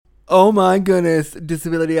Oh my goodness,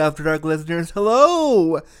 Disability After Dark listeners,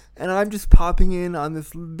 hello! And I'm just popping in on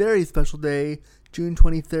this very special day, June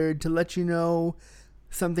 23rd, to let you know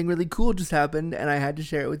something really cool just happened, and I had to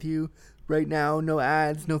share it with you right now. No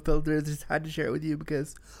ads, no filters, just had to share it with you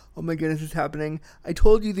because, oh my goodness, it's happening. I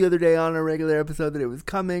told you the other day on a regular episode that it was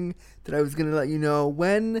coming, that I was going to let you know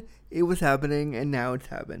when it was happening, and now it's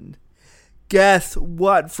happened. Guess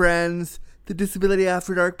what, friends? The Disability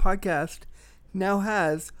After Dark podcast now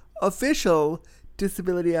has official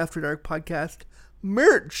Disability After Dark podcast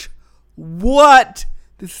merch. What?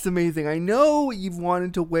 This is amazing. I know you've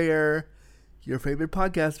wanted to wear your favorite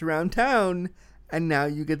podcast around town, and now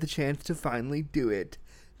you get the chance to finally do it.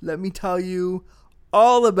 Let me tell you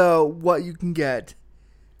all about what you can get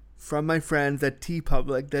from my friends at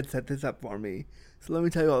TeePublic that set this up for me. So let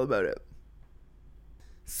me tell you all about it.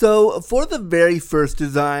 So for the very first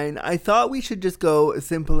design, I thought we should just go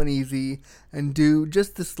simple and easy and do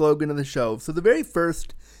just the slogan of the show. So the very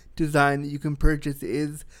first design that you can purchase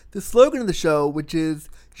is the slogan of the show, which is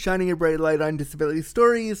shining a bright light on disability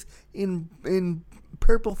stories in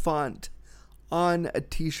purple font on a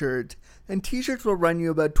t-shirt. And t-shirts will run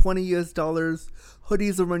you about $20 US,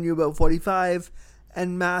 hoodies will run you about $45,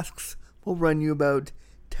 and masks will run you about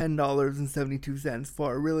 $10.72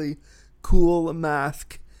 for a really cool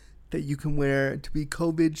mask that you can wear to be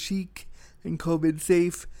COVID chic and COVID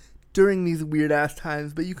safe during these weird ass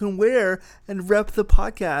times. But you can wear and rep the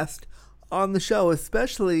podcast on the show,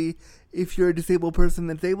 especially if you're a disabled person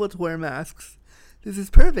that's able to wear masks. This is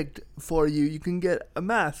perfect for you. You can get a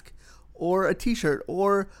mask or a t-shirt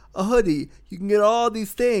or a hoodie. You can get all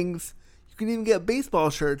these things. You can even get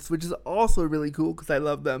baseball shirts, which is also really cool because I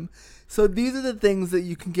love them. So these are the things that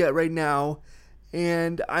you can get right now.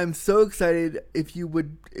 And I'm so excited if you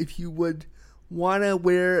would want to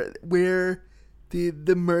wear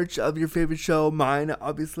the merch of your favorite show, mine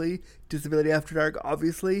obviously, Disability After Dark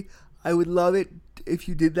obviously. I would love it if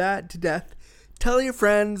you did that to death. Tell your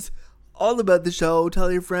friends all about the show,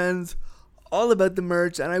 tell your friends all about the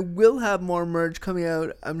merch, and I will have more merch coming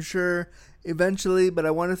out, I'm sure, eventually, but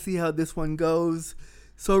I want to see how this one goes.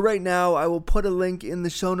 So right now, I will put a link in the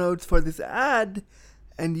show notes for this ad,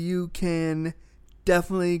 and you can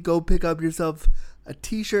definitely go pick up yourself a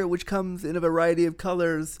t-shirt, which comes in a variety of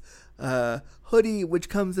colors, a hoodie, which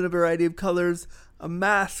comes in a variety of colors, a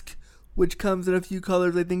mask, which comes in a few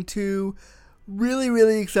colors, I think, too. Really,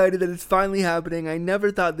 really excited that it's finally happening. I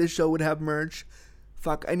never thought this show would have merch.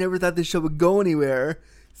 I never thought this show would go anywhere.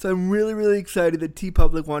 So I'm really, really excited that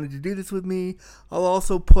TeePublic wanted to do this with me. I'll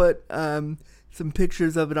also put some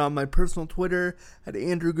pictures of it on my personal Twitter at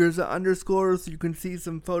 @AndrewGurza_, so you can see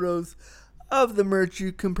some photos of the merch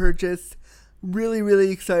you can purchase. Really,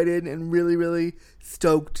 really excited and really, really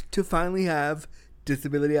stoked to finally have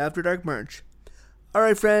Disability After Dark merch.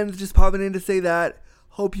 Alright friends, just popping in to say that.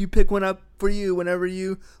 Hope you pick one up for you whenever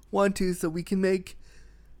you want to, so we can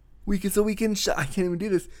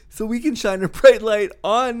shine a bright light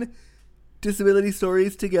on disability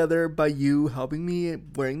stories together by you helping me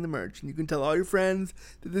wearing the merch. And you can tell all your friends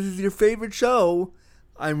that this is your favorite show.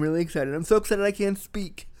 I'm really excited. I'm so excited I can't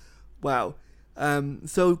speak. Wow.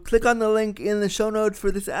 So click on the link in the show notes for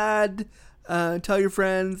this ad. Tell your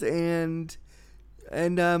friends, and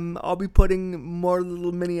I'll be putting more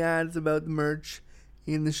little mini ads about the merch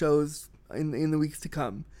in the shows in the weeks to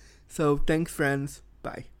come. So thanks, friends.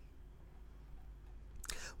 Bye.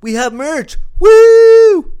 We have merch.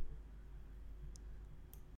 Woo!